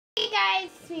Hi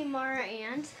guys, it's me Mara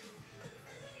and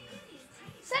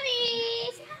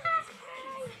Sunny. Hi.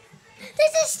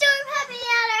 There's a storm happening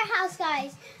at our house,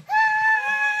 guys.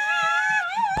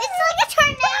 It's like a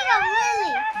tornado,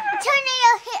 really. A tornado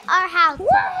hit our house.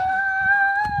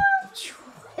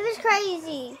 It was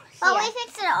crazy. But we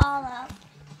fixed it all up.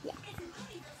 Yeah.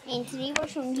 And today we're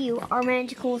showing you our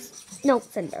magical snow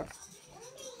fender.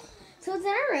 So it's in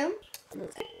our room. It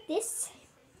looks like this.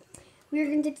 We're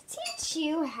going to teach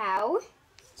you how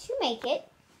to make it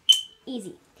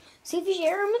easy. So if you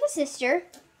share a room with a sister,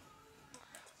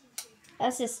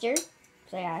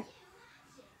 say hi.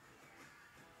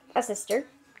 A sister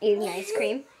eating ice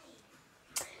cream.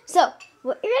 So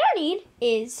what you're going to need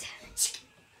is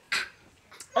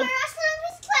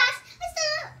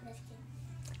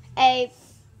a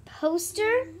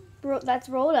poster that's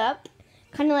rolled up,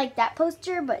 kind of like that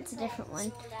poster, but it's a different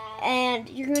one. And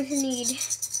you're going to need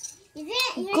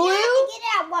glue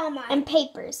and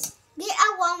papers. Get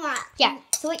at Walmart. Yeah.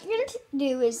 So what you're going to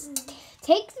do is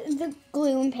take the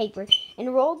glue and paper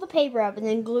and roll the paper up and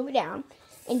then glue it down.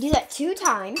 And do that 2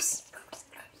 times.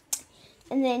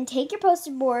 And then take your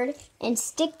poster board and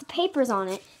stick the papers on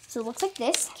it so it looks like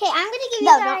this. Okay, I'm going to give you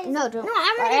guys... No, don't. No,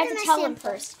 I'm going I to have give to them tell a them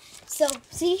sample. first. So,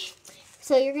 see?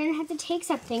 So you're going to have to take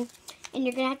something and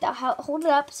you're going to have to hold it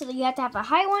up so that you have to have a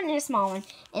high one and a small one.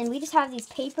 And we just have these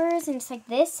papers and it's like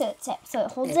this so it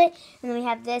holds it. And then we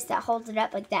have this that holds it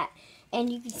up like that. And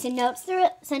you can send notes through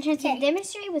it. Sometimes you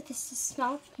demonstrate with this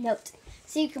small note.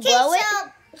 So you can blow it. So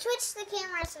switch the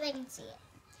camera so they can see it.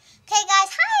 Okay, guys,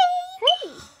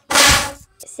 hi!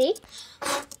 See?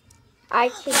 I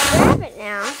can grab it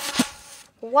now.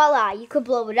 Voila. You could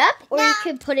blow it up or you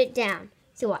could put it down.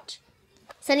 So watch.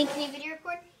 Sunny, can you video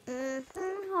record?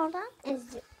 Hold on.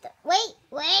 Wait.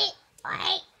 What?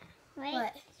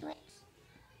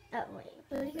 Oh, wait.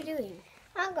 What are you doing?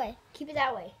 I'm good. Keep it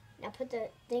that way. Now put the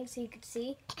thing so you can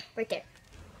see right there.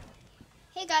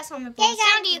 Hey guys, so I'm going to Hey,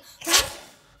 sound you.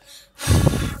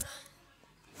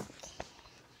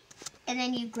 And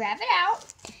then you grab it out.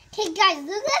 Okay, guys,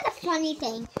 look at the funny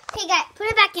thing. Okay, guys, put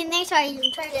it back in there so I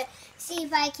can try to see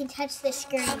if I can touch the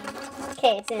screen.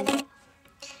 Okay, it's in.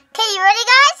 Okay, you ready,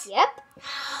 guys? Yep.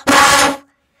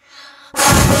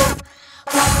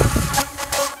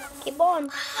 Keep on.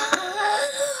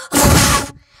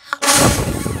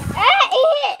 It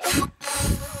hit.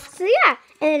 So yeah,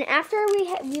 and after we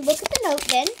look at the note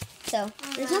then. So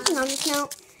there's nothing on this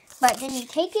note, but then you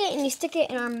take it and you stick it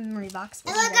in our memory box.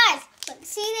 And look, guys, look,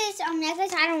 see this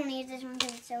necklace? I don't want to use this one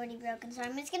because it's already broken, so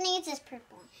I'm just gonna use this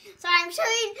purple one. So I'm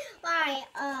showing my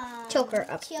choker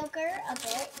up. Okay, guys,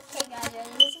 ready?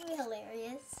 This is gonna be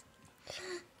hilarious.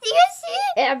 Do you see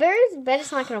it? Yeah, I bet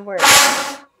it's not gonna work.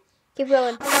 Keep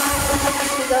going.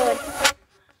 Keep going.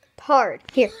 Hard.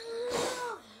 Here.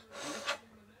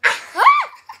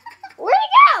 Where'd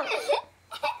it go?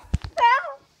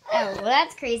 Oh, well,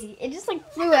 that's crazy. It just like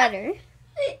flew at her.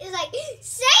 It's like,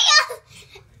 say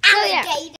So, yeah. alligator.